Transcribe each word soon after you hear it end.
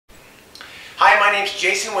my name's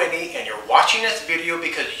Jason Whitney, and you're watching this video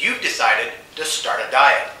because you've decided to start a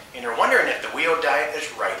diet, and you're wondering if the WiO Diet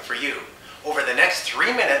is right for you. Over the next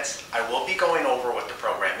 3 minutes, I will be going over what the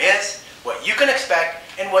program is, what you can expect,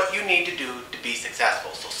 and what you need to do to be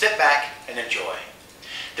successful. So sit back and enjoy.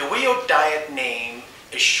 The WiO Diet name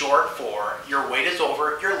is short for Your Weight is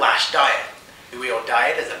Over Your Last Diet. The WiO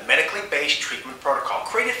Diet is a medically based treatment protocol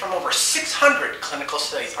created from over 600 clinical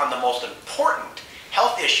studies on the most important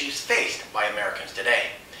health issues faced by Americans today.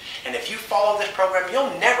 And if you follow this program,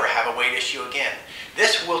 you'll never have a weight issue again.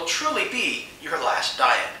 This will truly be your last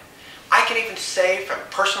diet. I can even say from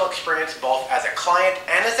personal experience, both as a client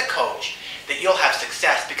and as a coach, that you'll have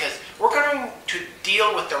success because we're going to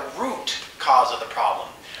deal with the root cause of the problem.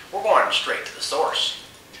 We're going straight to the source.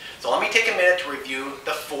 So let me take a minute to review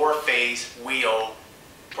the 4-phase WiO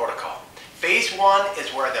protocol. Phase 1 is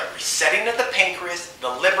where the resetting of the pancreas, the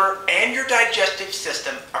liver, and your digestive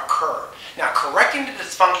system occur. Now, correcting the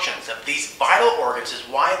dysfunctions of these vital organs is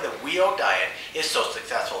why the WiO Diet is so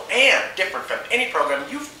successful and different from any program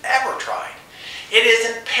you've ever tried. It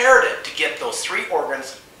is imperative to get those 3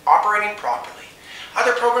 organs operating properly.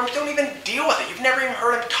 Other programs don't even deal with it. You've never even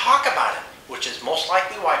heard them talk about it, which is most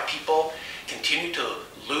likely why people continue to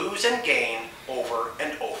lose and gain over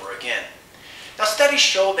and over again. Now, studies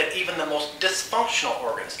show that even the most dysfunctional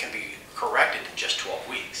organs can be corrected in just 12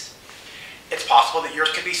 weeks. It's possible that yours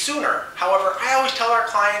could be sooner. However, I always tell our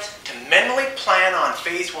clients to mentally plan on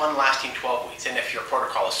phase 1 lasting 12 weeks. And if your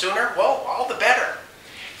protocol is sooner, well, all the better.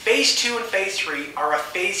 Phase 2 and phase 3 are a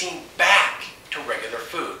phasing back to regular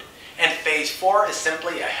food. And phase 4 is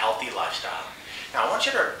simply a healthy lifestyle. Now, I want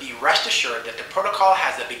you to be rest assured that the protocol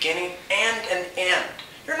has a beginning and an end.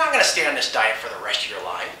 You're not going to stay on this diet for the rest of your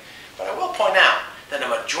life. But I will point out that a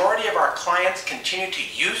majority of our clients continue to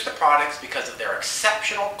use the products because of their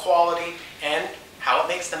exceptional quality and how it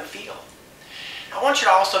makes them feel. I want you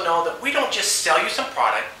to also know that we don't just sell you some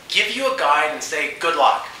product, give you a guide, and say, good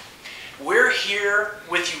luck. We're here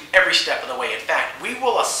with you every step of the way. In fact, we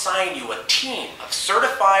will assign you a team of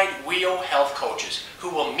certified WiO health coaches who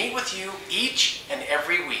will meet with you each and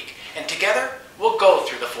every week. And together, we'll go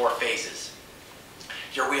through the 4 phases.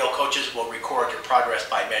 Your WiO coaches will record your progress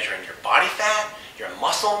by measuring your body fat, your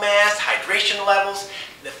muscle mass, hydration levels,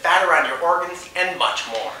 the fat around your organs, and much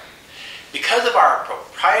more. Because of our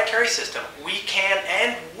proprietary system, we can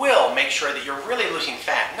and will make sure that you're really losing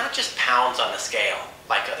fat, not just pounds on the scale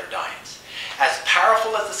like other diets. As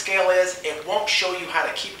powerful as the scale is, it won't show you how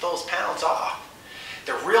to keep those pounds off.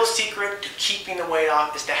 The real secret to keeping the weight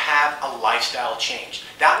off is to have a lifestyle change.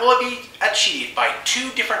 That will be achieved by 2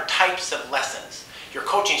 different types of lessons. Your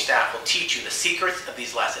coaching staff will teach you the secrets of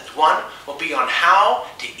these lessons. One will be on how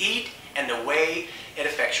to eat and the way it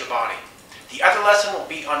affects your body. The other lesson will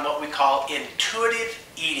be on what we call intuitive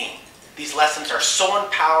eating. These lessons are so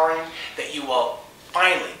empowering that you will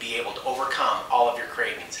finally be able to overcome all of your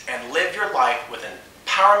cravings and live your life with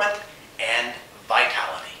empowerment